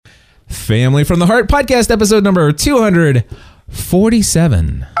Family from the Heart podcast, episode number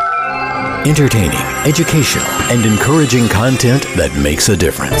 247. Entertaining, educational, and encouraging content that makes a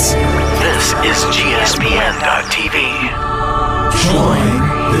difference. This is GSPN.TV. Join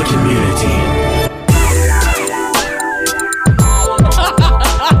the community.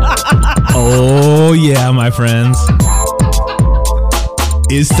 Oh, yeah, my friends.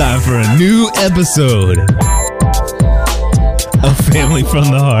 It's time for a new episode of Family from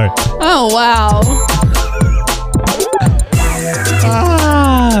the Heart. Oh, wow.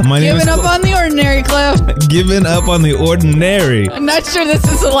 My name Giving is up on the ordinary, Cliff. Giving up on the ordinary. I'm not sure this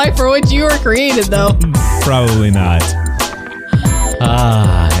is the life for which you were created, though. Probably not.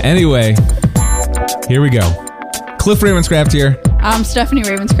 Anyway, here we go. Cliff Ravenscraft here. I'm Stephanie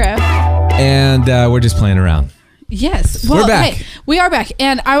Ravenscraft. And we're just playing around. Yes. Well, we're back. Hey, we are back.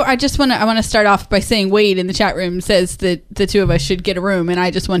 And I just want to start off by saying Wade in the chat room says that the two of us should get a room. And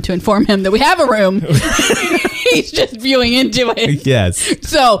I just want to inform him that we have a room. He's just viewing into it. Yes.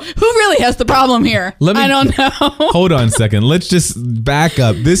 So who really has the problem here? I don't know. Hold on a second. Let's just back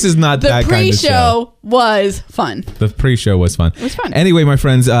up. This is not that kind of show. The pre-show was fun. The pre-show was fun. It was fun. Anyway, my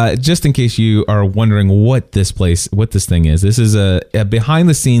friends, just in case you are wondering what this thing is, this is a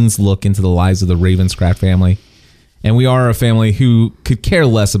behind-the-scenes look into the lives of the Ravenscraft family. And we are a family who could care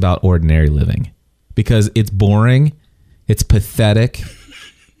less about ordinary living because it's boring, it's pathetic,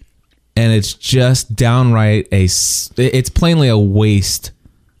 and it's just downright it's plainly a waste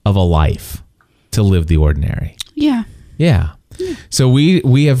of a life to live the ordinary. Yeah. Yeah. So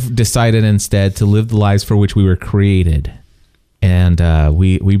we have decided instead to live the lives for which we were created. And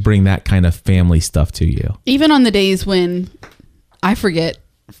we bring that kind of family stuff to you. Even on the days when I forget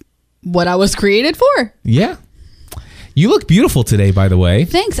what I was created for. Yeah. You look beautiful today, by the way.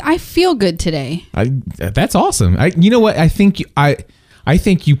 Thanks. I feel good today. That's awesome. You know what? I think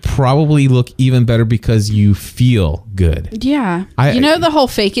you probably look even better because you feel good. Yeah. You know the whole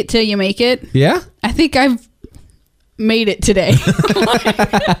fake it till you make it? Yeah? I think I've made it today.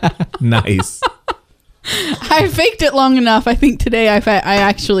 Nice. I faked it long enough. I think today I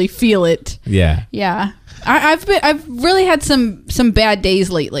actually feel it. Yeah. Yeah. I've really had some bad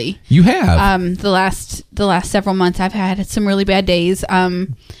days lately. You have. The last several months I've had some really bad days.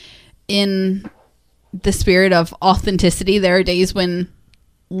 In the spirit of authenticity, there are days when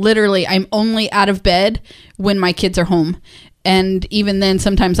literally I'm only out of bed when my kids are home. And even then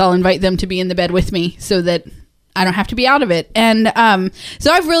sometimes I'll invite them to be in the bed with me so that I don't have to be out of it. And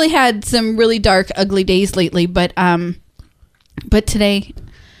so I've really had some really dark, ugly days lately, but today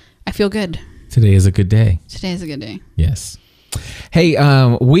I feel good. Today is a good day. Today is a good day. Yes. Hey,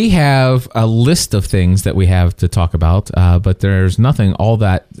 we have a list of things that we have to talk about, but there's nothing all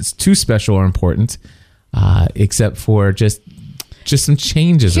that is too special or important, except for just some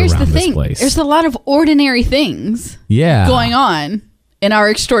changes around this place. There's a lot of ordinary things going on in our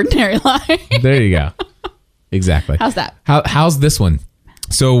extraordinary life. There you go. Exactly. How's that? How's this one?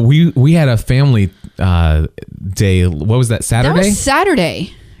 So we had a family day. What was that, Saturday? That was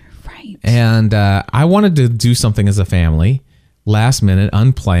Saturday. And I wanted to do something as a family, last minute,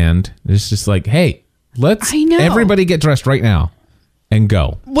 unplanned. It's just like, hey, let's everybody get dressed right now and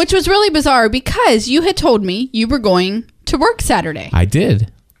go. Which was really bizarre because you had told me you were going to work Saturday. I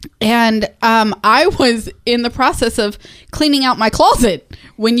did. And I was in the process of cleaning out my closet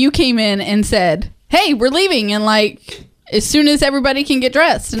when you came in and said, hey, we're leaving. And like, as soon as everybody can get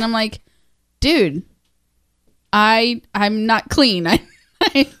dressed. And I'm like, dude, I'm not clean.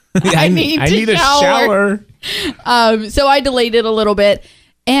 I need a shower. So I delayed it a little bit,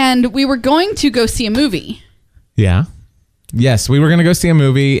 and we were going to go see a movie. Yeah. Yes, we were going to go see a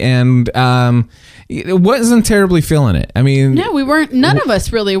movie, and it wasn't terribly feeling it. I mean, no, we weren't. None of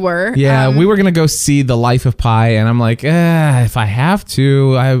us really were. Yeah, we were going to go see The Life of Pi, and I'm like, if I have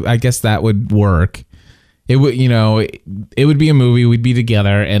to, I guess that would work. It would, it would be a movie. We'd be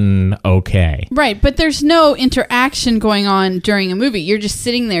together and okay. Right. But there's no interaction going on during a movie. You're just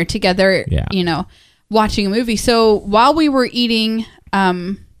sitting there together, watching a movie. So while we were eating,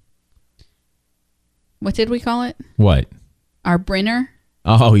 what did we call it? What? Our Brinner.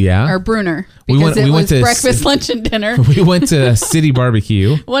 Oh, yeah. Or Bruner. Because we went to breakfast, lunch, and dinner. We went to City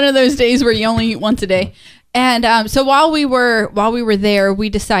Barbecue. One of those days where you only eat once a day. And so while we were there, we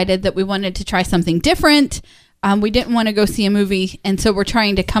decided that we wanted to try something different. We didn't want to go see a movie, and so we're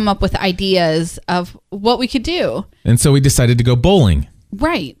trying to come up with ideas of what we could do. And so we decided to go bowling.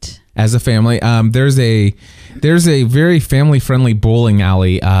 Right. As a family, there's a very family friendly bowling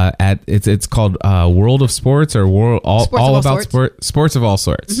alley it's called World of Sports or Sports of All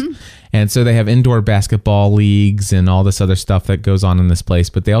Sorts. And so they have indoor basketball leagues and all this other stuff that goes on in this place.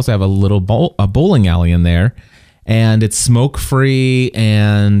 But they also have a little bowling alley in there. And it's smoke free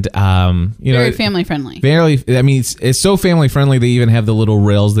and, very family friendly. It's so family friendly. They even have the little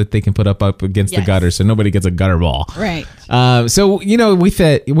rails that they can put up against the gutter so nobody gets a gutter ball. Right. So, we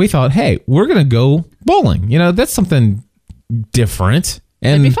thought, hey, we're going to go bowling. That's something different.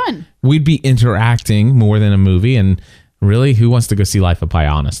 And it'd be fun. We'd be interacting more than a movie. And really, who wants to go see Life of Pi,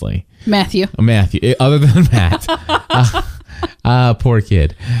 honestly? Matthew. Other than Matt. Poor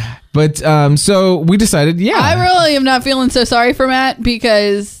kid. But so we decided, I really am not feeling so sorry for Matt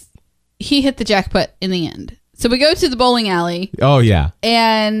because he hit the jackpot in the end. So we go to the bowling alley. Oh yeah,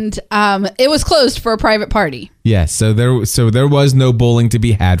 and it was closed for a private party. Yes, so there was no bowling to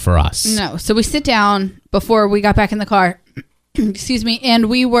be had for us. No, so we sit down before we got back in the car. Excuse me, and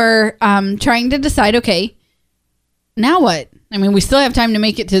we were trying to decide. Okay, now what? I mean, we still have time to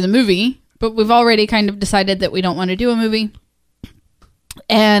make it to the movie, but we've already kind of decided that we don't want to do a movie.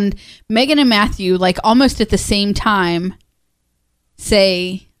 And Megan and Matthew, like almost at the same time,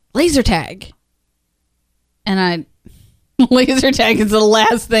 say laser tag. And laser tag is the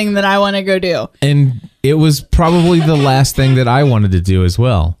last thing that I want to go do. And it was probably the last thing that I wanted to do as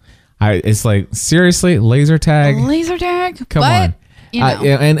well. It's like, seriously, laser tag? Laser tag? Come on.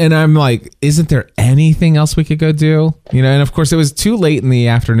 And I'm like, isn't there anything else we could go do? And of course it was too late in the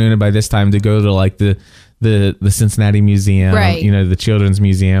afternoon by this time to go to like the Cincinnati Museum, right. The Children's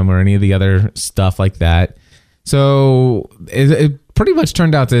Museum or any of the other stuff like that. So it pretty much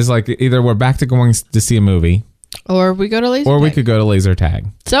turned out as like either we're back to going to see a movie or we go to laser tag. We could go to laser tag.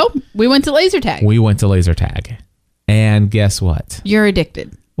 So we went to laser tag. And guess what? You're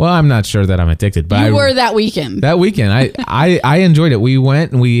addicted. Well, I'm not sure that I'm addicted, but you were that weekend. I enjoyed it. We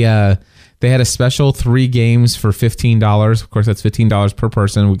went and they had a special 3 games for $15. Of course, that's $15 per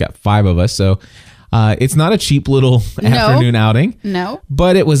person. We got 5 of us. So it's not a cheap little afternoon outing. No.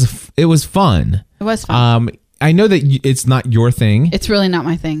 But it was fun. It was fun. I know that it's not your thing. It's really not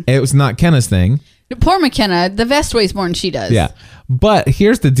my thing. It was not Kenna's thing. Poor McKenna. The vest weighs more than she does. Yeah. But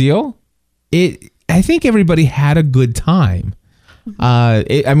here's the deal. I think everybody had a good time.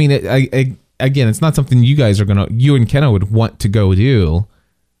 Again, it's not something you guys you and Kenna would want to go do,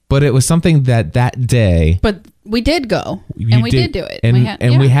 but it was something that day. But we did go, and we did do it.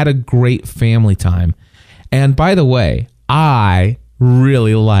 And we had a great family time. And by the way, I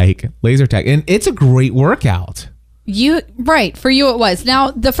really like laser tag, and it's a great workout. For you it was.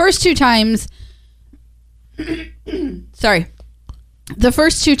 Now, the first 2 times, sorry, the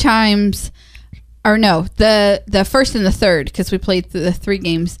first 2 times, or no, the first and the third, because we played the 3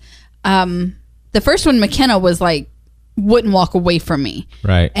 games. The first one, McKenna was like, wouldn't walk away from me.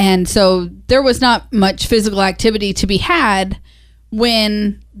 Right. And so there was not much physical activity to be had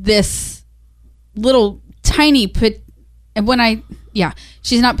when this little tiny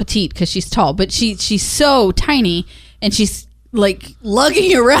she's not petite because she's tall, but she's so tiny and she's like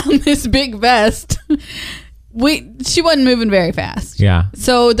lugging around this big vest. She wasn't moving very fast. Yeah.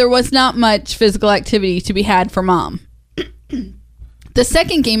 So there was not much physical activity to be had for Mom. The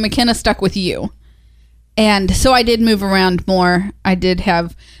second game, McKenna stuck with you. And so I did move around more. I did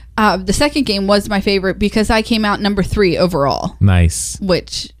have... the second game was my favorite because I came out number 3 overall. Nice.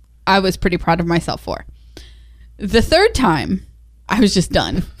 Which I was pretty proud of myself for. The third time, I was just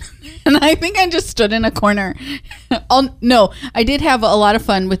done. And I think I just stood in a corner. No, I did have a lot of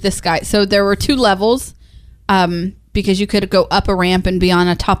fun with this guy. So there were 2 levels because you could go up a ramp and be on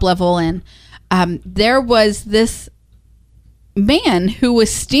a top level. And there was this man who was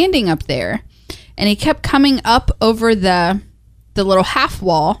standing up there. And he kept coming up over the little half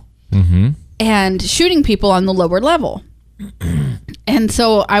wall and shooting people on the lower level. And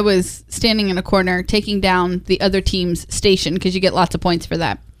so I was standing in a corner taking down the other team's station because you get lots of points for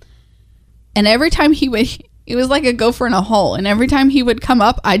that. And every time he would, it was like a gopher in a hole. And every time he would come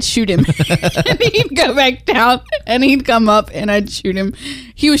up, I'd shoot him. And he'd go back down and he'd come up and I'd shoot him.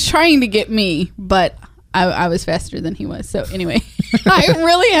 He was trying to get me, but I was faster than he was. So anyway, I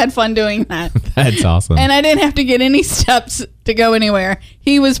really had fun doing that. That's awesome. And I didn't have to get any steps to go anywhere.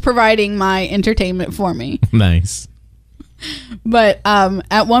 He was providing my entertainment for me. Nice. But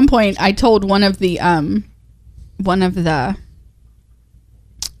at one point, I told one of the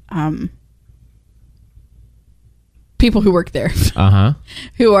people who work there,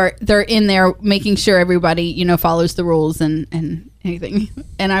 they're in there making sure everybody follows the rules and anything.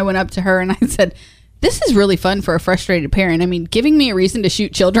 And I went up to her and I said, "This is really fun for a frustrated parent. I mean, giving me a reason to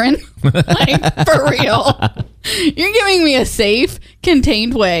shoot children, like for real. You're giving me a safe,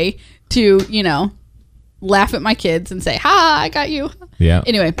 contained way to, laugh at my kids and say, "Ha, I got you." Yeah.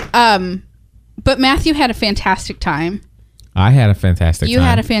 Anyway, but Matthew had a fantastic time. I had a fantastic time. You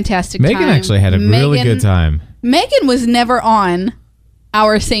had a fantastic time. Megan actually had a really good time. Megan was never on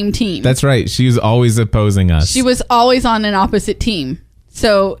our same team. That's right. She was always opposing us. She was always on an opposite team.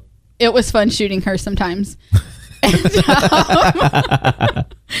 So it was fun shooting her sometimes.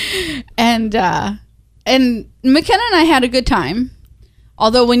 And McKenna and I had a good time.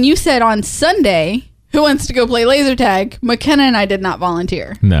 Although when you said on Sunday, who wants to go play laser tag, McKenna and I did not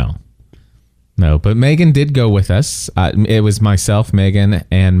volunteer. No, but Megan did go with us. It was myself, Megan,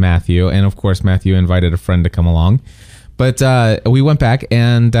 and Matthew. And of course, Matthew invited a friend to come along. But we went back,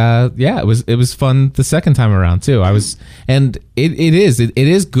 and it was fun the second time around too. It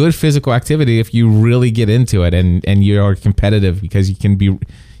is good physical activity if you really get into it and you are competitive, because you can be,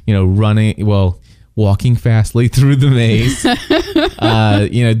 walking fastly through the maze,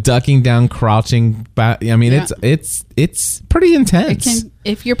 ducking down, crouching back. I mean, it's pretty intense.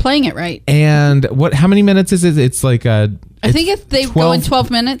 If you're playing it right. And how many minutes is it? It's like I think if they go in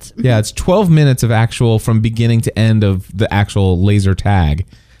 12 minutes. Yeah, it's 12 minutes of actual from beginning to end of the actual laser tag.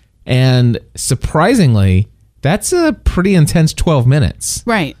 And surprisingly, that's a pretty intense 12 minutes.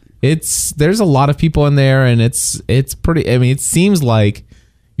 Right. There's a lot of people in there, and it's pretty, I mean, it seems like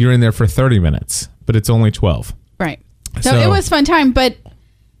you're in there for 30 minutes, but it's only 12. Right. So it was a fun time, but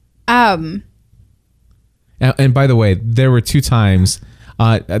and by the way, there were two times.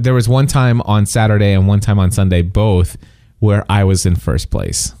 There was one time on Saturday and one time on Sunday, both where I was in first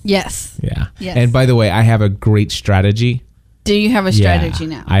place. Yes. Yeah. Yes. And by the way, I have a great strategy. Do you have a strategy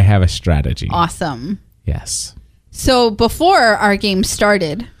now? I have a strategy. Awesome. Yes. So before our game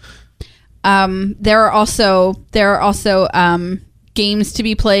started, there are also games to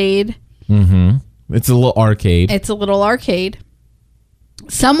be played. Mm-hmm. It's a little arcade.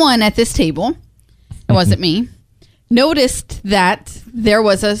 Someone at this table, it wasn't me, noticed that there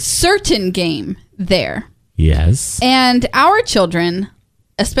was a certain game there. Yes. And our children,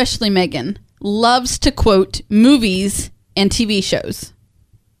 especially Megan, loves to quote movies and TV shows.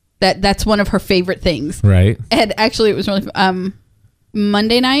 That's one of her favorite things. Right. And actually, it was really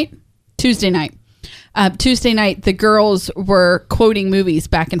Tuesday night, the girls were quoting movies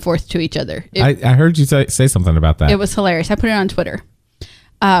back and forth to each other. I heard you say something about that. It was hilarious. I put it on Twitter.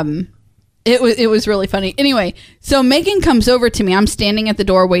 It was really funny. Anyway, so Megan comes over to me. I'm standing at the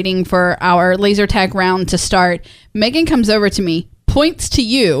door waiting for our laser tag round to start. Megan comes over to me, points to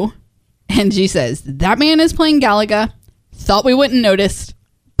you, and she says, "That man is playing Galaga. Thought we wouldn't notice,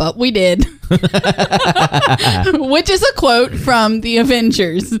 but we did." Which is a quote from the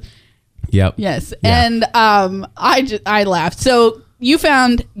Avengers. Yep. Yes. Yeah. And I laughed. So you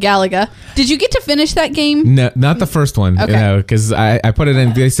found Galaga. Did you get to finish that game? No, not the first one. Okay. Because I put it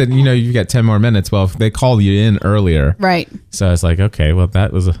in. They said, you got 10 more minutes. Well, they called you in earlier. Right. So I was like, okay, well,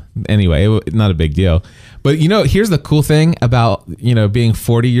 that was not a big deal. But here's the cool thing about being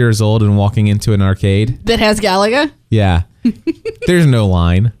 40 years old and walking into an arcade that has Galaga. Yeah. There's no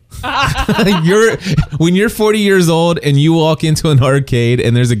line. When you're 40 years old and you walk into an arcade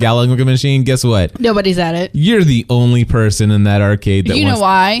and there's a Galaga machine, guess what? Nobody's at it. You're the only person in that arcade that know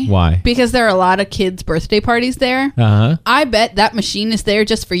why? Why? Because there are a lot of kids' birthday parties there. Uh-huh. I bet that machine is there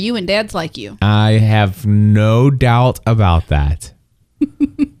just for you and dads like you. I have no doubt about that.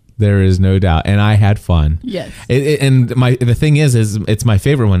 There is no doubt. And I had fun. Yes. And the thing is it's my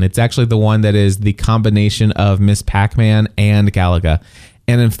favorite one. It's actually the one that is the combination of Miss Pac-Man and Galaga.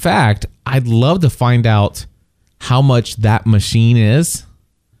 And in fact, I'd love to find out how much that machine is.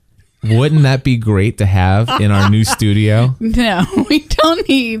 Wouldn't that be great to have in our new studio? No, we don't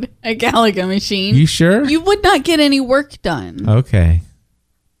need a Galaga machine. You sure? You would not get any work done. Okay.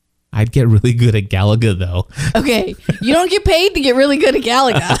 I'd get really good at Galaga, though. Okay. You don't get paid to get really good at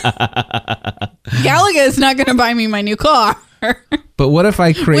Galaga. Galaga is not going to buy me my new car. But what if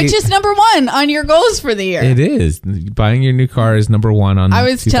I create... Which is number one on your goals for the year. It is. Buying your new car is number one on I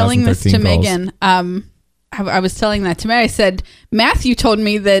was telling this to goals. Megan. I was telling that to Mary. I said, Matthew told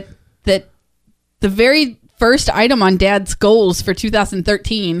me that the very first item on Dad's goals for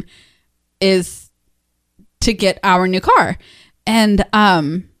 2013 is to get our new car. And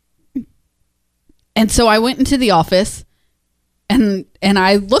so I went into the office and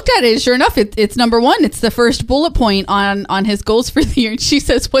I looked at it. Sure enough, it's number one. It's the first bullet point on his goals for the year. And she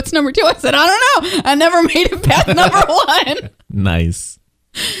says, "What's number two?" I said, "I don't know. I never made it past number one." Nice.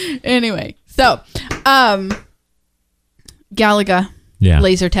 Anyway, so Galaga,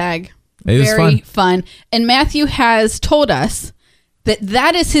 laser tag, very fun. And Matthew has told us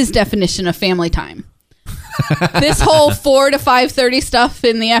that is his definition of family time. This whole 4 to 5:30 stuff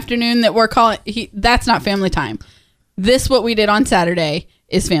in the afternoon that we're calling, that's not family time. This, what we did on Saturday,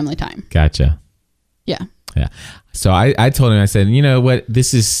 is family time. Gotcha. Yeah. Yeah. So I told him, I said, you know what?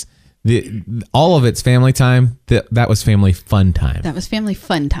 This is all of it's family time. That was family fun time. That was family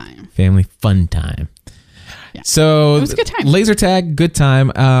fun time. Family fun time. Yeah. So it was a good time. Laser tag, good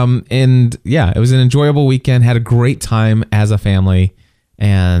time. And yeah, it was an enjoyable weekend. Had a great time as a family,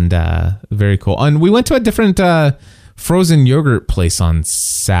 and very cool. And we went to a different frozen yogurt place on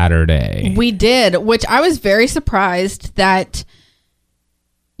Saturday. We did, which I was very surprised that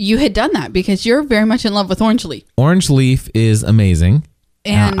you had done that, because you're very much in love with Orange Leaf. Orange Leaf is amazing.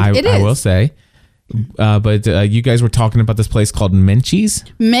 And I will say. But you guys were talking about this place called Menchie's.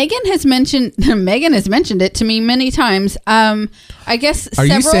 Megan has mentioned it to me many times. I guess Are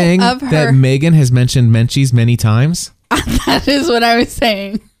you saying that Megan has mentioned Menchie's many times? That is what I was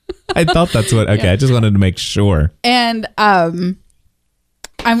saying. I thought that's what. Okay, yeah. I just wanted to make sure. And I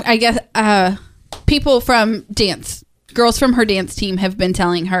guess people from girls from her dance team have been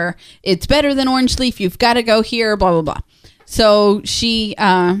telling her it's better than Orange Leaf. You've got to go here. Blah blah blah. So she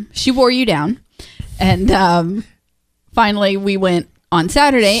wore you down, and finally we went on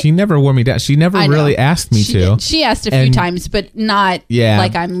Saturday. She never wore me down. She never really asked me to. She asked a few times, but not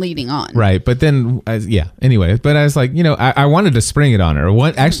like I'm leading on. Right, but then Anyway, but I was like, I wanted to spring it on her.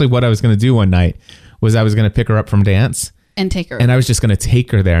 What I was going to do one night was I was going to pick her up from dance and take her, and I was just going to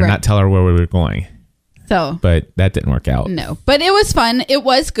take her there and not tell her where we were going. So, but that didn't work out. No, but it was fun. It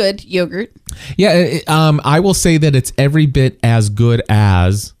was good yogurt. Yeah, I will say that it's every bit as good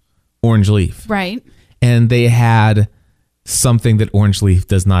as Orange Leaf. Right. And they had something that Orange Leaf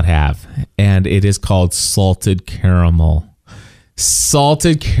does not have, and it is called salted caramel.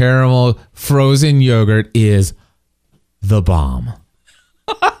 Salted caramel frozen yogurt is the bomb.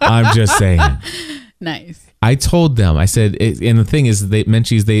 I'm just saying. Nice. I told them, I said, and the thing is,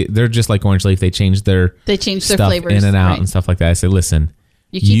 Menchie's, they're just like Orange Leaf. They change their stuff flavors in and out and stuff like that. I said, listen,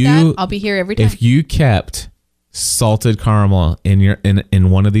 you keep that, I'll be here every time. If you kept salted caramel in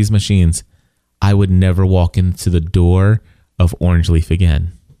one of these machines, I would never walk into the door of Orange Leaf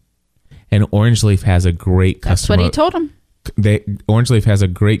again. And Orange Leaf has a great customer. That's what he told him. Orange Leaf has a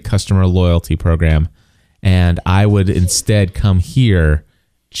great customer loyalty program, and I would instead come here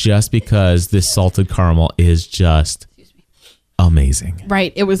just because this salted caramel is just amazing.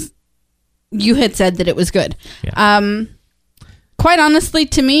 Right. You had said that it was good. Yeah. Quite honestly,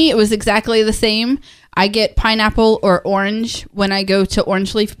 to me, it was exactly the same. I get pineapple or orange when I go to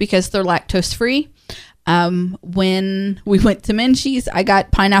Orange Leaf because they're lactose free. When we went to Menchie's, I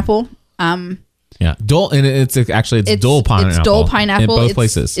got pineapple. Yeah, Dole, and it's Dole pineapple. It's Dole pineapple in both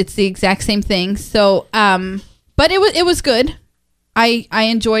places. It's the exact same thing. So, but it was good. I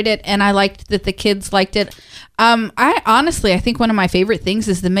enjoyed it, and I liked that the kids liked it. I think one of my favorite things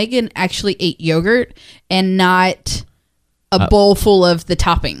is that Megan actually ate yogurt and not a bowl full of the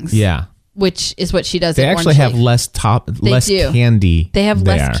toppings. Yeah, which is what she does. They actually have less candy. They have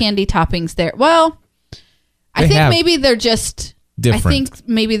less candy toppings there. Well, I think maybe they're just different. I think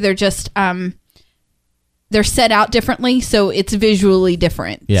maybe they're just they're set out differently, so it's visually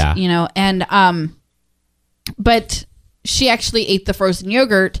different. Yeah, and but she actually ate the frozen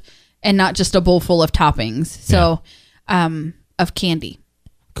yogurt and not just a bowl full of toppings. So, of candy.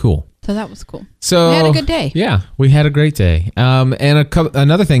 Cool. So that was cool. So we had a good day. Yeah, we had a great day. And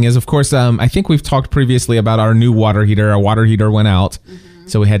another thing is, of course, I think we've talked previously about our new water heater. Our water heater went out. Mm-hmm.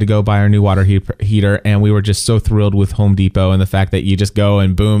 So we had to go buy our new water heater, and we were just so thrilled with Home Depot and the fact that you just go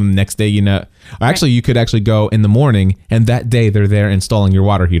and boom, next day, actually you could actually go in the morning, and that day they're there installing your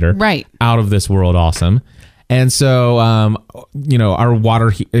water heater. Right. Out of this world awesome. And so, our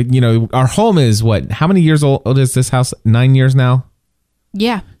water, our home is how many years old is this house? 9 years now?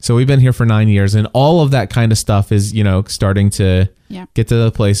 Yeah. So we've been here for 9 years, and all of that kind of stuff is, starting to get to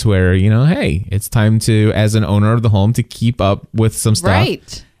the place where, hey, it's time to, as an owner of the home, to keep up with some stuff.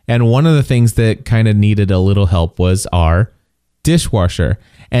 Right. And one of the things that kind of needed a little help was our dishwasher.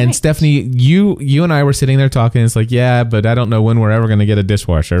 And right. Stephanie, you and I were sitting there talking. It's like, yeah, but I don't know when we're ever going to get a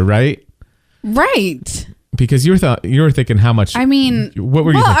dishwasher, right? Right. Because you were thinking how much? I mean, what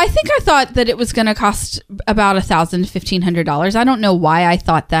were you thinking? I think I thought that it was going to cost about $1,000 to $1,500. I don't know why I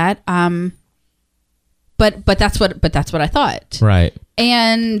thought that. But that's what I thought. Right.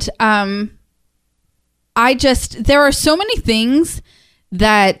 And there are so many things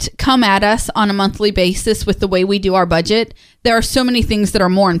that come at us on a monthly basis with the way we do our budget. There are so many things that are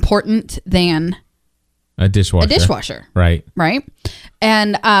more important than a dishwasher. Right. Right.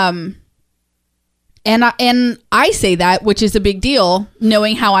 And I say that, which is a big deal,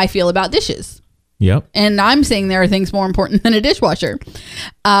 knowing how I feel about dishes. Yep. And I'm saying there are things more important than a dishwasher.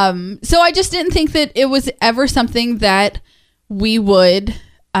 So I just didn't think that it was ever something that we would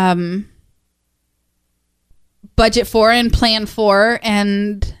budget for and plan for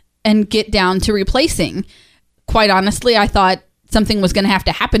and get down to replacing. Quite honestly, I thought something was going to have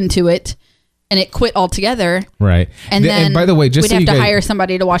to happen to it and it quit altogether. Right. And then and by the way, just we'd so have you to guys, hire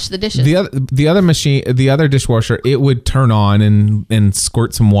somebody to wash the dishes. the other machine, the other dishwasher, it would turn on and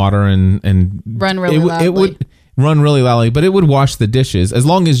squirt some water and Run really It would run really loudly, but it would wash the dishes as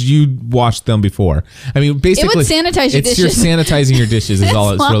long as you washed them before. I mean, basically, it would sanitize your dishes. You're sanitizing your dishes is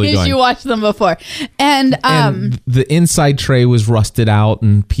all it's really as long as doing. you wash them before. And the inside tray was rusted out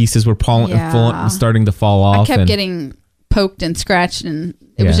and pieces were starting to fall off. I kept getting poked and scratched, and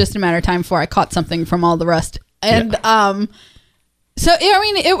it was just a matter of time before I caught something from all the rust. And so I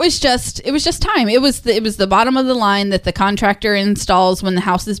mean, it was just time. It was the bottom of the line that the contractor installs when the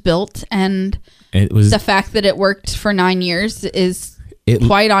house is built, and it was the fact that it worked for 9 years is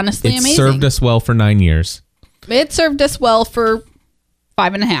quite honestly amazing. It served us well for 9 years. It served us well for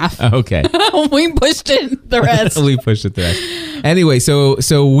 5.5. Okay. We pushed it the rest. We pushed it the rest. Anyway,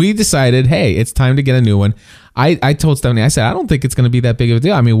 so we decided, hey, it's time to get a new one. I told Stephanie, I said, I don't think it's going to be that big of a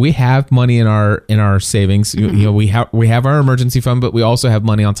deal. I mean, we have money in our savings. Mm-hmm. You know, we have our emergency fund, but we also have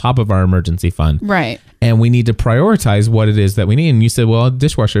money on top of our emergency fund. Right. And we need to prioritize what it is that we need. And you said, well, a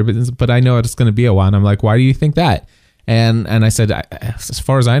dishwasher, but I know it's going to be a while. And I'm like, why do you think that? And I said, as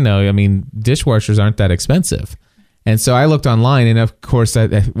far as I know, I mean, dishwashers aren't that expensive. And so I looked online, and of course,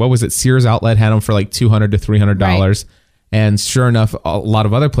 what was it? Sears Outlet had them for like $200 to $300. Right. And sure enough, a lot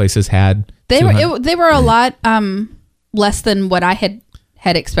of other places had. They were a lot less than what I had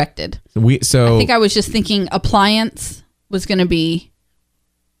expected. I think I was just thinking appliance was going to be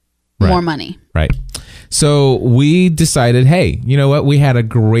more money. Right. So we decided, hey, you know what? We had a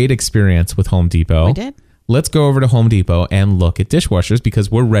great experience with Home Depot. We did. Let's go over to Home Depot and look at dishwashers because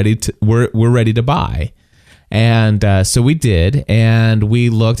we're ready to buy. And so we did, and we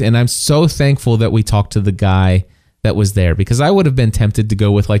looked, and I'm so thankful that we talked to the guy that was there, because I would have been tempted to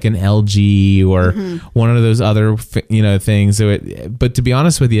go with like an LG or one of those other, things. But to be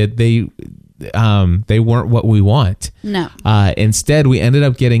honest with you, they weren't what we want. No. Instead, we ended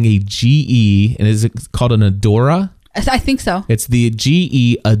up getting a GE, and is it called an Adora? I think so. It's the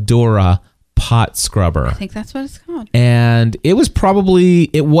GE Adora pot scrubber. I think that's what it's called. And it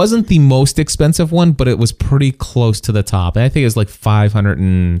wasn't the most expensive one, but it was pretty close to the top. And I think it was like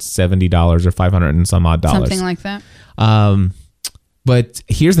 $570 or 500 and some odd dollars. Something like that. But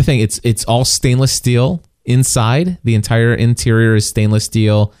here's the thing. It's all stainless steel inside. The entire interior is stainless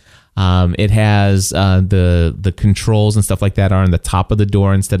steel. It has the controls and stuff like that are on the top of the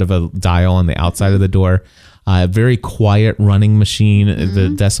door instead of a dial on the outside of the door. Very quiet running machine. The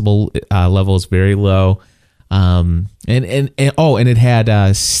decibel level is very low. And it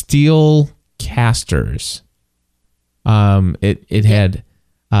had steel casters. It had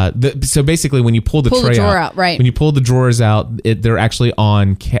so basically when you pull the tray out, right? When you pull the drawers out, they're actually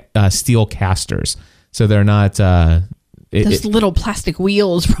on steel casters, so they're not those little plastic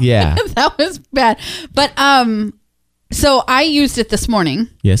wheels. Right? Yeah, that was bad. But so I used it this morning.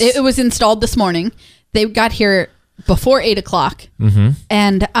 Yes, it was installed this morning. They got here before 8:00,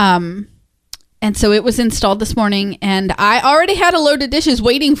 and so it was installed this morning, and I already had a load of dishes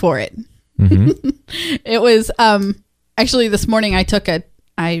waiting for it. It was actually this morning. I took a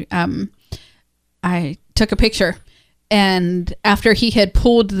picture, and after he had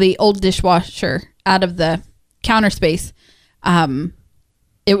pulled the old dishwasher out of the counter space,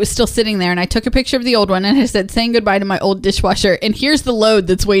 it was still sitting there, and I took a picture of the old one, and I said, saying goodbye to my old dishwasher, and here's the load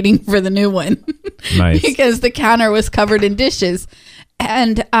that's waiting for the new one. Nice. Because the counter was covered in dishes.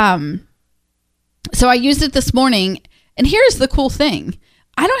 And so I used it this morning, and here's the cool thing.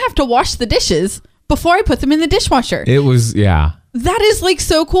 I don't have to wash the dishes before I put them in the dishwasher. It was, yeah. That is like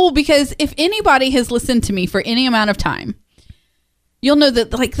so cool, because if anybody has listened to me for any amount of time, you'll know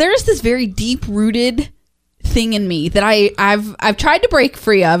that like there's this very deep-rooted thing in me that I've tried to break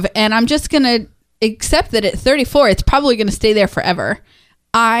free of, and I'm just gonna accept that at 34 it's probably gonna stay there forever.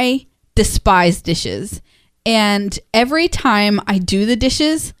 I despise dishes, and every time I do the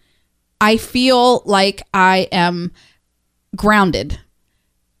dishes, I feel like I am grounded.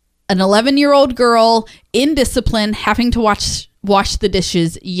 An 11-year-old girl in discipline having to wash the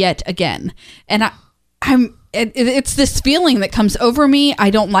dishes yet again, and it's this feeling that comes over me. I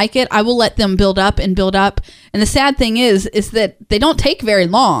don't like it. I will let them build up and build up. And the sad thing is that they don't take very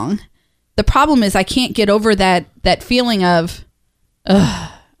long. The problem is I can't get over that feeling of,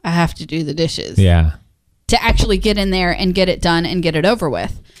 I have to do the dishes. Yeah. To actually get in there and get it done and get it over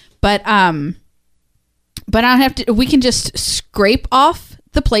with. But But I don't have to. We can just scrape off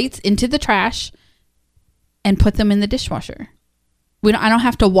the plates into the trash and put them in the dishwasher. I don't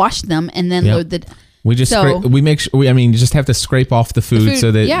have to wash them and then load the. We just we make sure. You just have to scrape off the food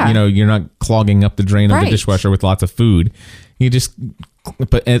so that you're not clogging up the drain of the dishwasher with lots of food. You just,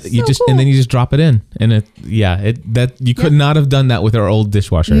 and then you just drop it in, and you could not have done that with our old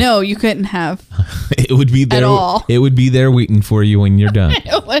dishwasher. No, you couldn't have. It would be there at all. It would be there waiting for you when you're done.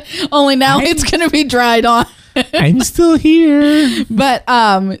 Only now it's going to be dried on. I'm still here. But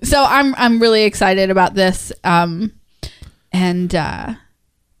so I'm really excited about this, and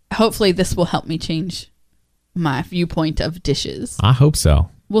hopefully this will help me change my viewpoint of dishes. I hope so.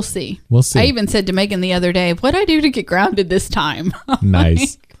 We'll see. I even said to Megan the other day, what'd I do to get grounded this time?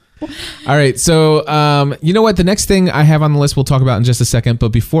 Nice. All right. So, you know what? The next thing I have on the list we'll talk about in just a second.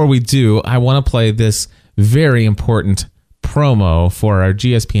 But before we do, I want to play this very important promo for our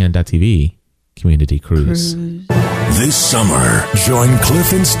GSPN.TV community cruise. This summer, join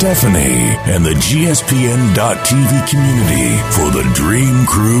Cliff and Stephanie and the GSPN.TV community for the dream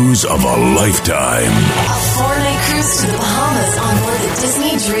cruise of a lifetime. A 4-night cruise to the Bahamas on board the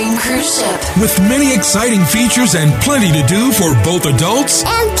Disney Dream Cruise Ship. With many exciting features and plenty to do for both adults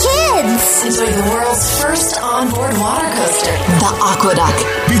and kids. Enjoy the world's first onboard water coaster, the Aqueduct.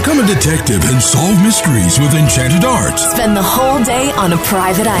 Become a detective and solve mysteries with enchanted art. Spend the whole day on a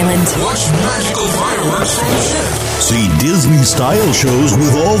private island. Watch magical fireworks from the ship. See Disney-style shows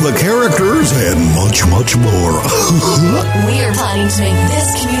with all the characters and much, much more. We are planning to make this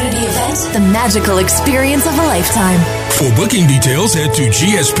community event the magical experience of a lifetime. For booking details, head to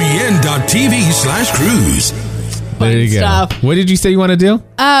gspn.tv/cruise. There you go. Stuff. What did you say you want to do?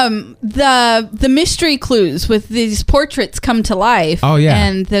 The mystery clues with these portraits come to life. Oh, yeah.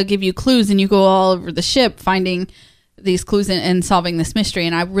 And they'll give you clues, and you go all over the ship finding these clues and solving this mystery.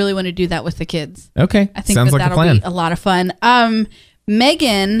 And I really want to do that with the kids. Okay. I think Sounds like that'll a plan. be a lot of fun.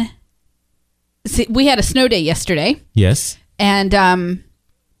 Megan, we had a snow day yesterday. Yes. And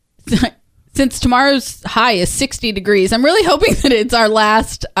since tomorrow's high is 60 degrees, I'm really hoping that it's our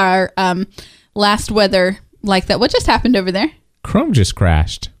last weather like that. What just happened over there? Chrome just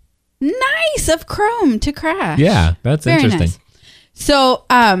crashed. Nice of Chrome to crash. Yeah, that's Very interesting. nice. So,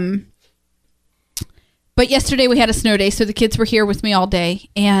 but yesterday we had a snow day, so the kids were here with me all day,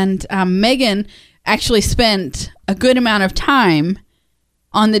 and Megan actually spent a good amount of time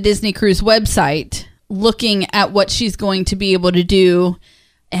on the Disney Cruise website looking at what she's going to be able to do,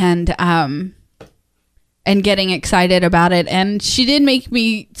 and getting excited about it. And she did make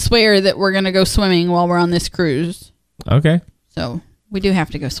me swear that we're going to go swimming while we're on this cruise. Okay. So we do have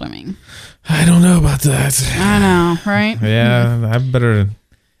to go swimming. I don't know about that. I know, right? Yeah, I better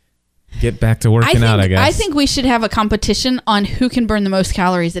get back to working out, I guess. I think we should have a competition on who can burn the most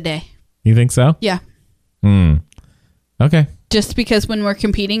calories a day. You think so? Yeah. Okay. Just because when we're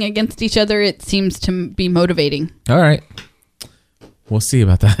competing against each other, it seems to be motivating. All right. We'll see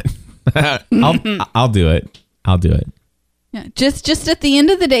about that. I'll do it. I'll do it. Yeah. Just at the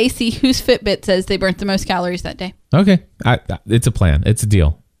end of the day, see whose Fitbit says they burnt the most calories that day. Okay. It's a plan. It's a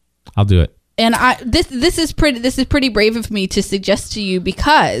deal. I'll do it. And this is pretty brave of me to suggest to you,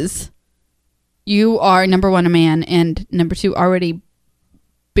 because you are, number one, a man, and number two, already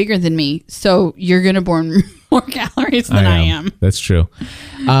bigger than me, so you're gonna burn more calories than I am. That's true.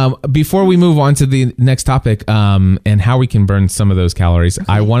 Before we move on to the next topic, and how we can burn some of those calories, okay.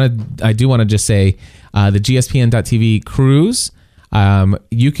 I do want to just say the GSPN.TV cruise.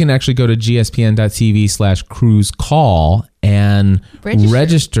 You can actually go to gspn.tv/cruise call and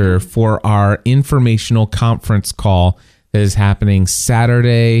register for our informational conference call that is happening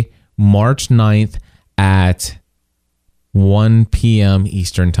Saturday, March 9th at 1 p.m.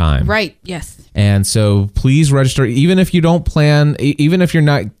 Eastern time. Right. Yes. And so please register, even if you don't plan, even if you're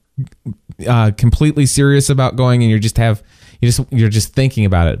not completely serious about going and you're just thinking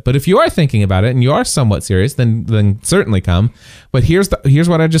about it. But if you are thinking about it and you are somewhat serious, then certainly come. But here's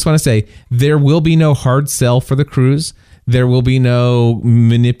what I just want to say. There will be no hard sell for the cruise. There will be no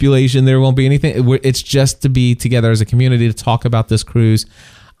manipulation. There won't be anything. It's just to be together as a community to talk about this cruise.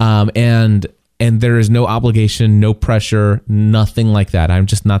 And there is no obligation, no pressure, nothing like that. I'm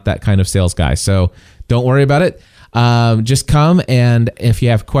just not that kind of sales guy. So don't worry about it. Just come, and if you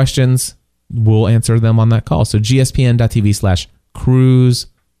have questions, we'll answer them on that call. So gspn.tv/cruise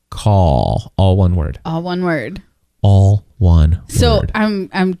call. All one word. All one word. All one so word.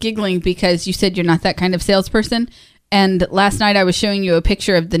 I'm giggling because you said you're not that kind of salesperson. And last night I was showing you a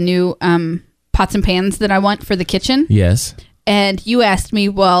picture of the new pots and pans that I want for the kitchen. Yes. And you asked me,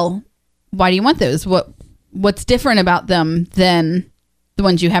 well, why do you want those? What's different about them than the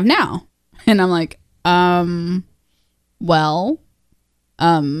ones you have now? And I'm like, Well,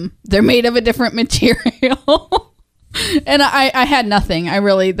 they're made of a different material. And I had nothing.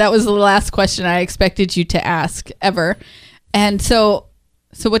 That was the last question I expected you to ask ever. And so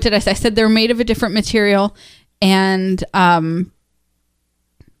what did I say? I said they're made of a different material, and they're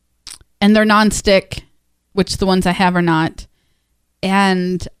nonstick, which the ones I have are not.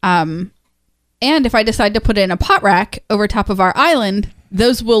 And if I decide to put it in a pot rack over top of our island,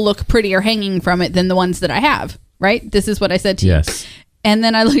 those will look prettier hanging from it than the ones that I have, right? This is what I said to you. Yes. And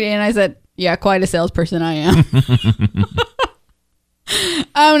then I looked at it and I said, yeah, quite a salesperson I am.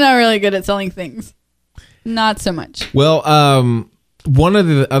 I'm not really good at selling things. Not so much. Well, one of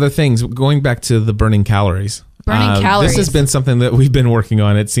the other things, going back to the burning calories. Calories. This has been something that we've been working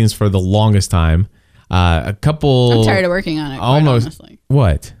on, it seems, for the longest time. I'm tired of working on it, almost. honestly.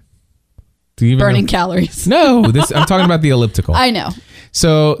 What? Do you even burning know? Calories. No, I'm talking about the elliptical. I know.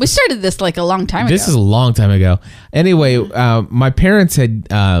 So we started this like a long time ago. This is a long time ago. Anyway, my parents had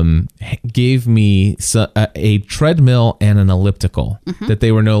gave me a treadmill and an elliptical that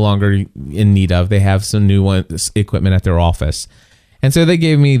they were no longer in need of. They have some new equipment at their office. And so they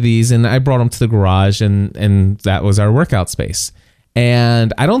gave me these, and I brought them to the garage, and that was our workout space.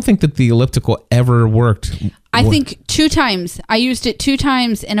 And I don't think that the elliptical ever worked. I think 2 times. I used it 2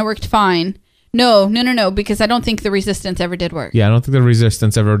 times, and it worked fine. No, because I don't think the resistance ever did work. Yeah, I don't think the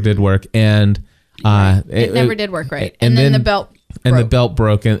resistance ever did work, and it never did work right. And then the belt broke. And the belt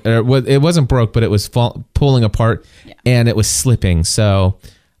broke, and it wasn't broke, but it was pulling apart, and it was slipping. So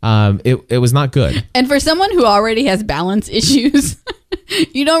it was not good. And for someone who already has balance issues,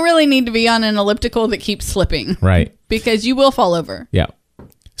 you don't really need to be on an elliptical that keeps slipping, right? Because you will fall over. Yeah.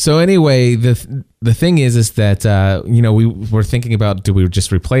 So anyway, the thing is that we were thinking about, do we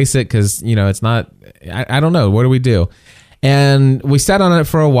just replace it? Because it's not. I don't know. What do we do? And we sat on it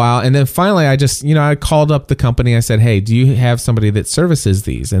for a while, and then finally, I just I called up the company. I said, "Hey, do you have somebody that services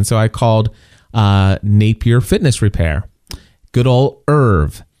these?" And so I called Napier Fitness Repair, good old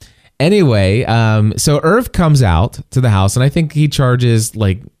Irv. Anyway, so Irv comes out to the house, and I think he charges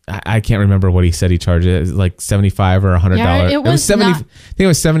I can't remember what he said he charges, like $75 or $100. Yeah, it was I think it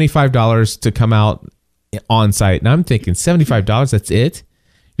was $75 to come out on site. And I'm thinking $75, that's it?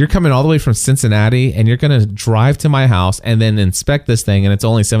 You're coming all the way from Cincinnati, and you're going to drive to my house and then inspect this thing, and it's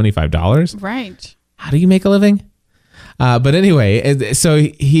only $75? Right. How do you make a living? But anyway, so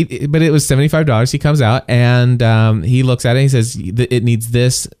but it was $75. He comes out, and he looks at it, and he says, it needs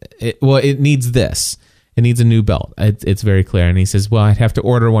this. It needs this. It needs a new belt. It's very clear. And he says, well, I'd have to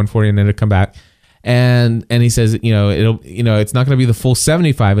order one for you, and then it'll come back. And he says, it's not going to be the full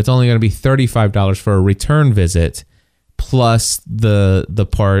 $75. It's only going to be $35 for a return visit, plus the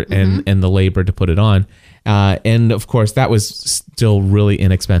part and the labor to put it on. And of course, that was still really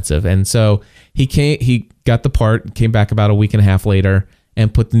inexpensive. And so he got the part, came back about a week and a half later,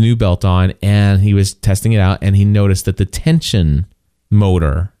 and put the new belt on, and he was testing it out, and he noticed that the tension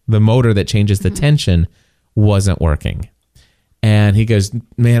motor, the motor that changes the tension, wasn't working. And he goes,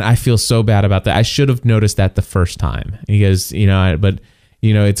 man, I feel so bad about that. I should have noticed that the first time. He goes, but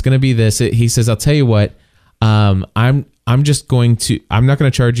it's going to be this. He says, I'll tell you what, I'm not going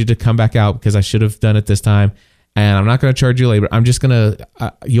to charge you to come back out because I should have done it this time. And I'm not going to charge you labor. I'm just going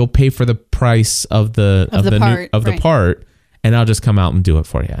to, you'll pay for the price of the part, and I'll just come out and do it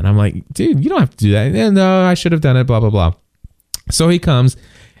for you. And I'm like, dude, you don't have to do that. And, no, I should have done it, blah, blah, blah. So he comes,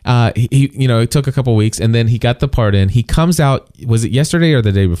 it took a couple weeks, and then he got the part in. He comes out, was it yesterday or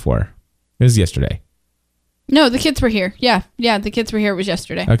the day before? It was yesterday. No, the kids were here. Yeah, the kids were here. It was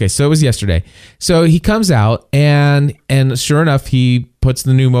yesterday. Okay, so it was yesterday. So he comes out, and sure enough, he puts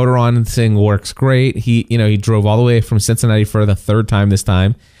the new motor on, and the thing works great. He drove all the way from Cincinnati for the 3rd time this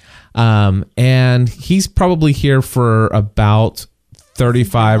time. And he's probably here for about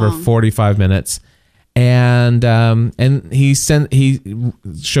 35 or 45 minutes. And he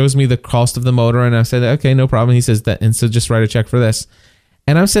shows me the cost of the motor, and I said, okay, no problem. He says that, and so just write a check for this.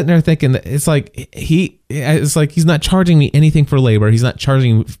 And I'm sitting there thinking that it's like he's not charging me anything for labor. He's not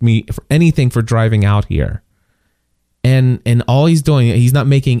charging me for anything for driving out here. And all he's doing, he's not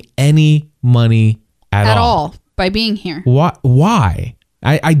making any money at all by being here. Why?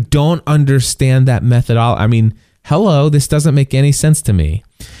 I don't understand that methodology. I mean, hello, this doesn't make any sense to me.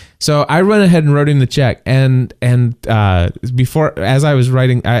 So I went ahead and wrote in the check, and after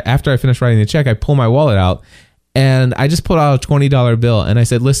I finished writing the check, I pull my wallet out, and I just pulled out a $20 bill, and I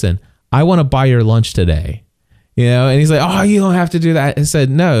said, "Listen, I want to buy your lunch today," and he's like, "Oh, you don't have to do that." I said,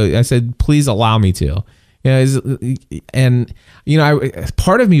 "No," I said, "Please allow me to,"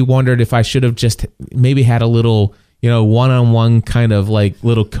 part of me wondered if I should have just maybe had a little, one-on-one kind of like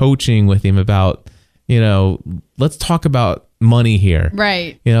little coaching with him about, let's talk about money here.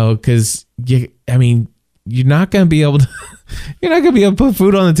 Right. Because you're not going to be able to put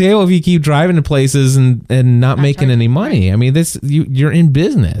food on the table if you keep driving to places and not making any money. Right. I mean, you're in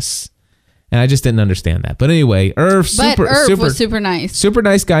business. And I just didn't understand that. But anyway, Irv was super nice. Super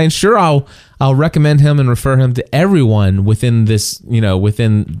nice guy. And sure, I'll recommend him and refer him to everyone within this,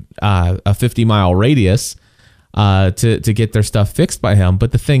 within a 50-mile radius to get their stuff fixed by him.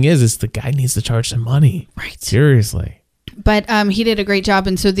 But the thing is the guy needs to charge some money. Right. Seriously. But he did a great job.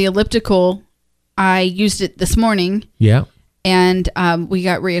 And so the elliptical, I used it this morning. Yeah. And we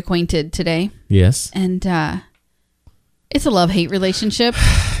got reacquainted today. Yes. And it's a love-hate relationship.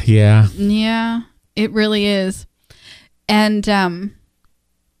 Yeah. Yeah, it really is. And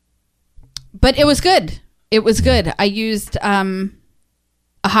but it was good. It was good. I used a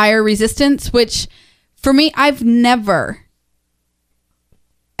higher resistance, which for me, I've never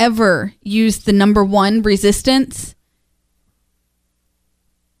ever used the number 1 resistance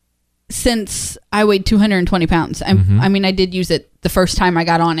since I weighed 220 pounds. I mean, I did use it the first time I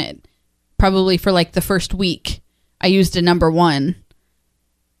got on it, probably for like the first week. I used a number 1.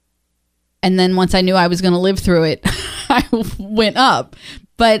 And then once I knew I was going to live through it, I went up.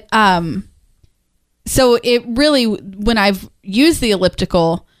 But so it really, when I've used the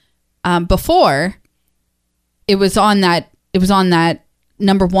elliptical before, it was on that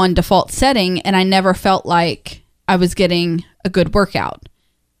number 1 default setting, and I never felt like I was getting a good workout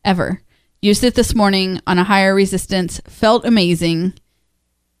ever. Used it this morning on a higher resistance, felt amazing.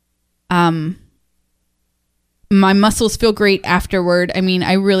 My muscles feel great afterward. I mean,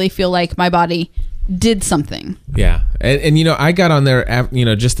 I really feel like my body did something. Yeah. And I got on there,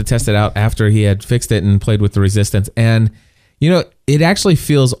 just to test it out after he had fixed it and played with the resistance. And, it actually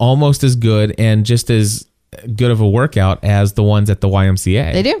feels almost as good and just as good of a workout as the ones at the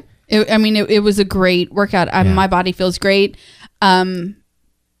YMCA. They do. It was a great workout. My body feels great.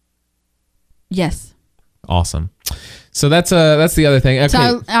 Yes. Awesome. So that's the other thing. Okay.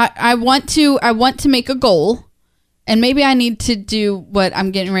 So I want to make a goal. And maybe I need to do what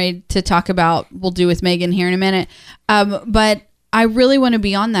I'm getting ready to talk about. We'll do with Megan here in a minute. But I really want to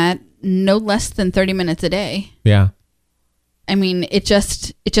be on that no less than 30 minutes a day. Yeah. I mean, it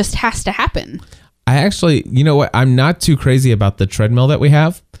just has to happen. I actually, I'm not too crazy about the treadmill that we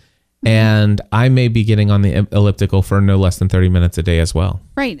have. And I may be getting on the elliptical for no less than 30 minutes a day as well.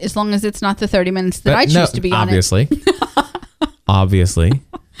 Right. As long as it's not the 30 minutes that I choose to be on it. Obviously.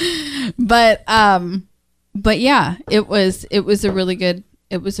 But yeah, it was a really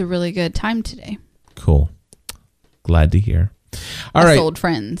good time today. Cool. Glad to hear. All right. Old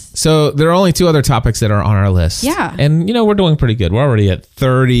friends. So there are only 2 other topics that are on our list. Yeah. And we're doing pretty good. We're already at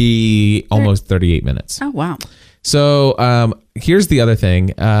almost 38 minutes. Oh, wow. So here's the other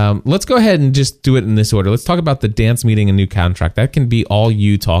thing. Let's go ahead and just do it in this order. Let's talk about the dance meeting and new contract. That can be all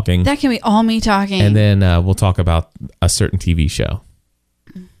you talking. That can be all me talking. And then we'll talk about a certain TV show.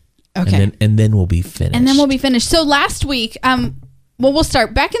 Okay. And then we'll be finished. So last week, we'll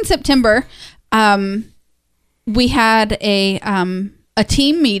start back in September. We had a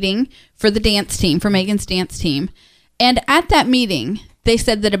team meeting for the dance team, for Megan's dance team. And at that meeting, they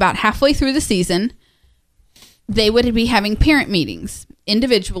said that about halfway through the season, they would be having parent meetings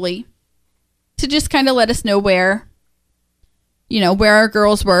individually to just kind of let us know where our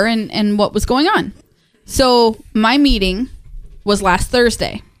girls were and what was going on. So my meeting was last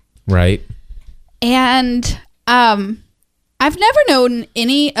Thursday. Right. And I've never known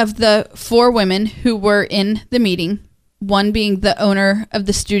any of the 4 women who were in the meeting, one being the owner of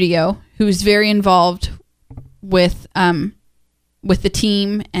the studio, who's very involved with the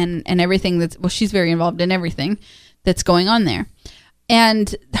team and everything she's very involved in everything that's going on there.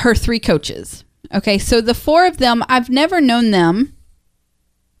 And her 3 coaches. Okay, so the 4 of them, I've never known them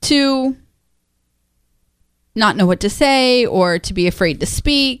to not know what to say or to be afraid to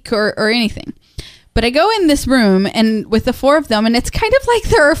speak or anything. But I go in this room and with the 4 of them, and it's kind of like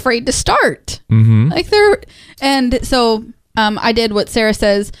they're afraid to start. Mm-hmm. And so I did what Sarah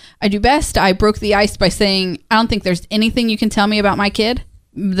says I do best. I broke the ice by saying, I don't think there's anything you can tell me about my kid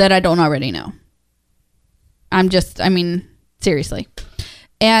that I don't already know. Seriously.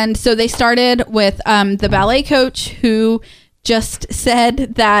 And so they started with the ballet coach who just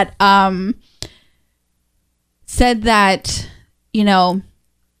said that,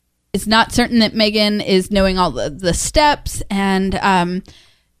 it's not certain that Megan is knowing all the steps and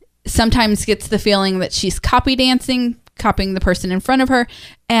sometimes gets the feeling that she's copying the person in front of her.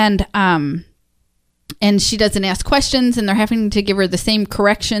 And she doesn't ask questions and they're having to give her the same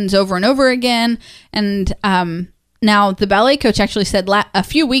corrections over and over again. And Now, the ballet coach actually said a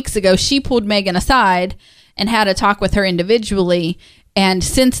few weeks ago, she pulled Megan aside and had a talk with her individually. And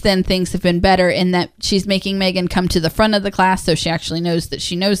since then, things have been better in that she's making Megan come to the front of the class, so she actually knows that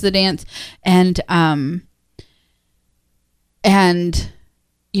she knows the dance, and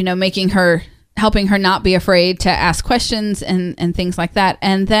you know, helping her not be afraid to ask questions and things like that.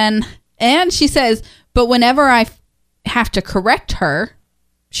 And she says, but whenever I have to correct her,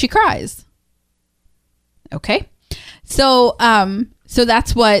 she cries. Okay, so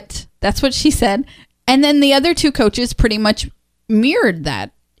that's what she said, and then the other two coaches pretty much mirrored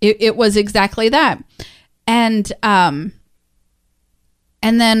that. It was exactly that. And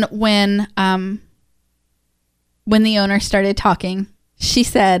then when the owner started talking, she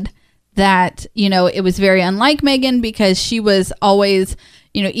said that, you know, it was very unlike Megan because she was always,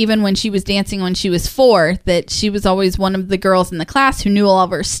 you know, even when she was dancing when she was 4, that she was always one of the girls in the class who knew all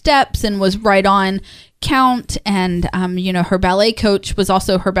of her steps and was right on count. And, you know, her ballet coach was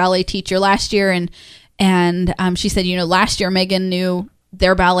also her ballet teacher last year. And she said, you know, last year Megan knew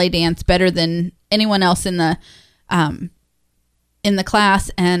their ballet dance better than anyone else in the class.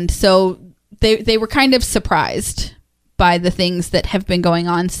 And so they were kind of surprised by the things that have been going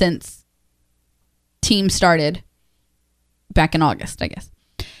on since team started back in August, I guess.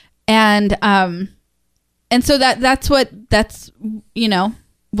 And so that's you know,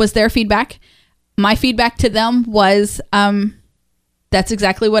 was their feedback. My feedback to them was, that's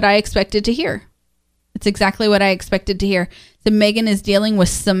exactly what I expected to hear. It's exactly what I expected to hear. So Megan is dealing with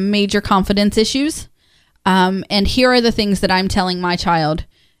some major confidence issues. And here are the things that I'm telling my child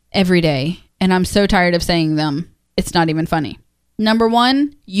every day. And I'm so tired of saying them. It's not even funny. Number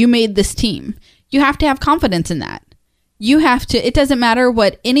 1, you made this team. You have to have confidence in that. You have to, it doesn't matter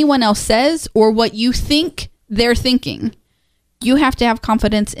what anyone else says or what you think they're thinking. You have to have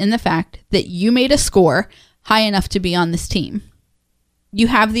confidence in the fact that you made a score high enough to be on this team. You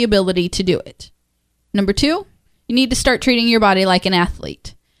have the ability to do it. Number 2, you need to start treating your body like an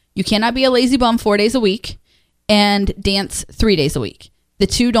athlete. You cannot be a lazy bum 4 days a week and dance 3 days a week. The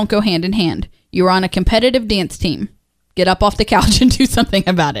two don't go hand in hand. You're on a competitive dance team. Get up off the couch and do something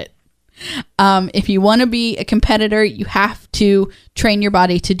about it. If you want to be a competitor, you have to train your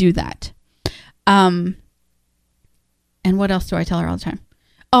body to do that. And what else do I tell her all the time?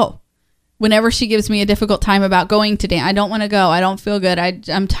 Oh, whenever she gives me a difficult time about going to dance, I don't want to go. I don't feel good.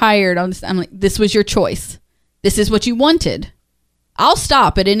 I'm tired. I'm like, this was your choice. This is what you wanted. I'll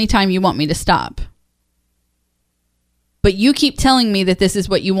stop at any time you want me to stop. But you keep telling me that this is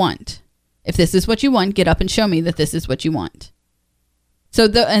what you want. If this is what you want, get up and show me that this is what you want. So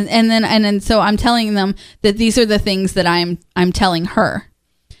so I'm telling them that these are the things that I'm telling her.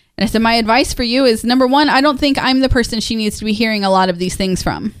 And I said, my advice for you is, number 1, I don't think I'm the person she needs to be hearing a lot of these things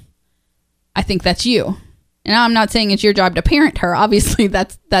from. I think that's you. And I'm not saying it's your job to parent her. Obviously,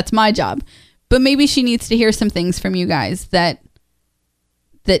 that's my job. But maybe she needs to hear some things from you guys that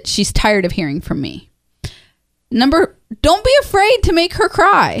she's tired of hearing from me. Don't be afraid to make her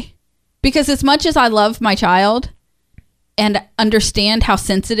cry. Because as much as I love my child and understand how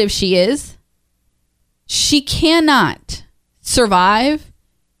sensitive she is, she cannot survive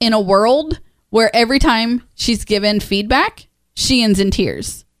in a world where every time she's given feedback, she ends in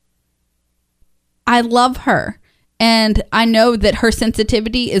tears. I love her. And I know that her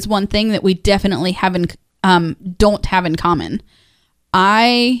sensitivity is one thing that we definitely don't have in common.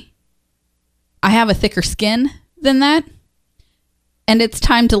 I have a thicker skin than that. And it's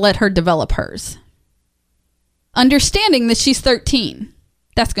time to let her develop hers. Understanding that she's 13.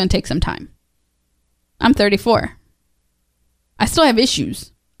 That's going to take some time. I'm 34. I still have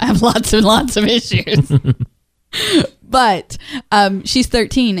issues. I have lots and lots of issues. But she's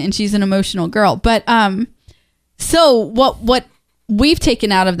 13 and she's an emotional girl. But so what we've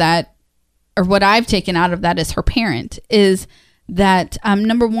taken out of that, or what I've taken out of that as her parent, is that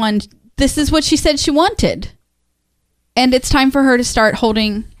number 1, this is what she said she wanted. And it's time for her to start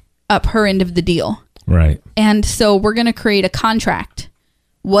holding up her end of the deal. Right. And so we're going to create a contract.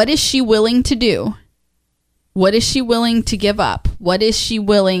 What is she willing to do? What is she willing to give up? What is she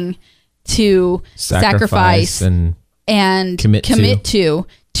willing to sacrifice and commit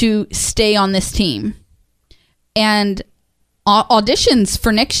to stay on this team? And auditions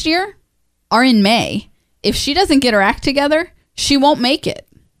for next year are in May. If she doesn't get her act together, she won't make it.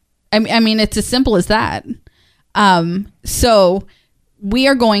 I mean, it's as simple as that. So we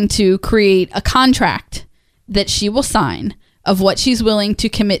are going to create a contract that she will sign of what she's willing to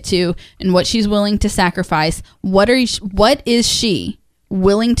commit to and what she's willing to sacrifice. What is she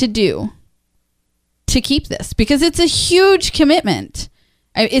willing to do to keep this? Because it's a huge commitment.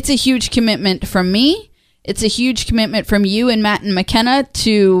 It's a huge commitment from me. It's a huge commitment from you and Matt and McKenna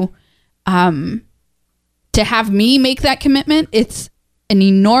to have me make that commitment. It's an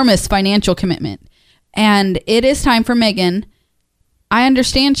enormous financial commitment. And it is time for Megan. I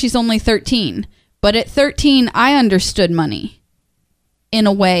understand she's only 13, but at 13, I understood money in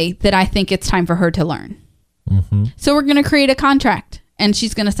a way that I think it's time for her to learn. Mm-hmm. So we're going to create a contract and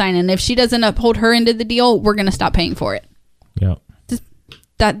she's going to sign it. And if she doesn't uphold her end of the deal, we're going to stop paying for it. Yeah.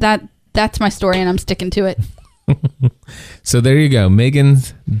 That's my story and I'm sticking to it. So there you go.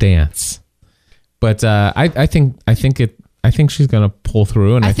 Megan's dance. But I think she's going to pull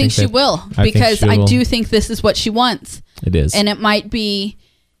through, and I think she will, because I do think this is what she wants. It is. And it might be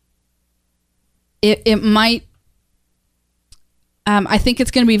it might I think it's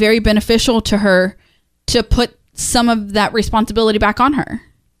going to be very beneficial to her to put some of that responsibility back on her.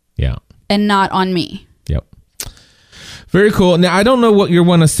 Yeah. And not on me. Yep. Very cool. Now, I don't know what you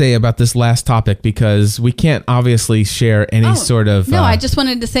want to say about this last topic because we can't obviously share any sort of... No, I just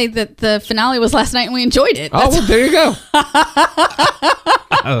wanted to say that the finale was last night and we enjoyed it. Well, there you go.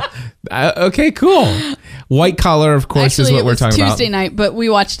 Okay, cool. White Collar, of course, actually, is what we're talking Tuesday about. Tuesday night, but we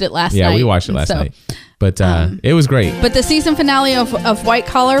watched it last night. Yeah, we watched it last night. But it was great. But the season finale of White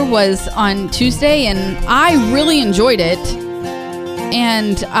Collar was on Tuesday, and I really enjoyed it.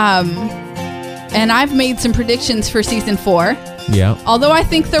 And I've made some predictions for season 4. Yeah. Although I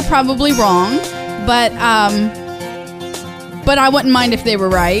think they're probably wrong, but I wouldn't mind if they were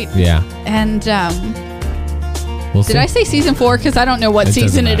right. Yeah. And we'll see. did I say season 4? Because I don't know what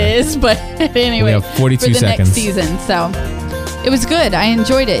season it is, but anyway, we have 42 for the seconds. next season. So it was good. I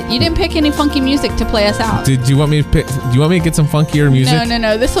enjoyed it. You didn't pick any funky music to play us out. Do you want me to pick? Do you want me to get some funkier music?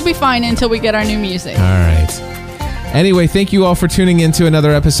 No. This will be fine until we get our new music. All right. Anyway, thank you all for tuning in to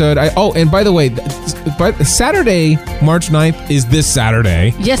another episode. And by the way, Saturday, March 9th is this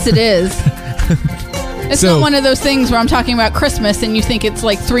Saturday. Yes, it is. It's not one of those things where I'm talking about Christmas and you think it's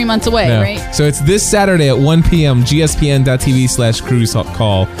like 3 months away, right? So it's this Saturday at 1 p.m., gspn.tv/cruise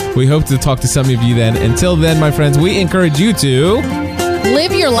call. We hope to talk to some of you then. Until then, my friends, we encourage you to...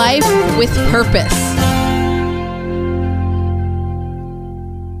 live your life with purpose.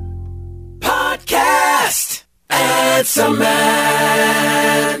 Podcast. Add some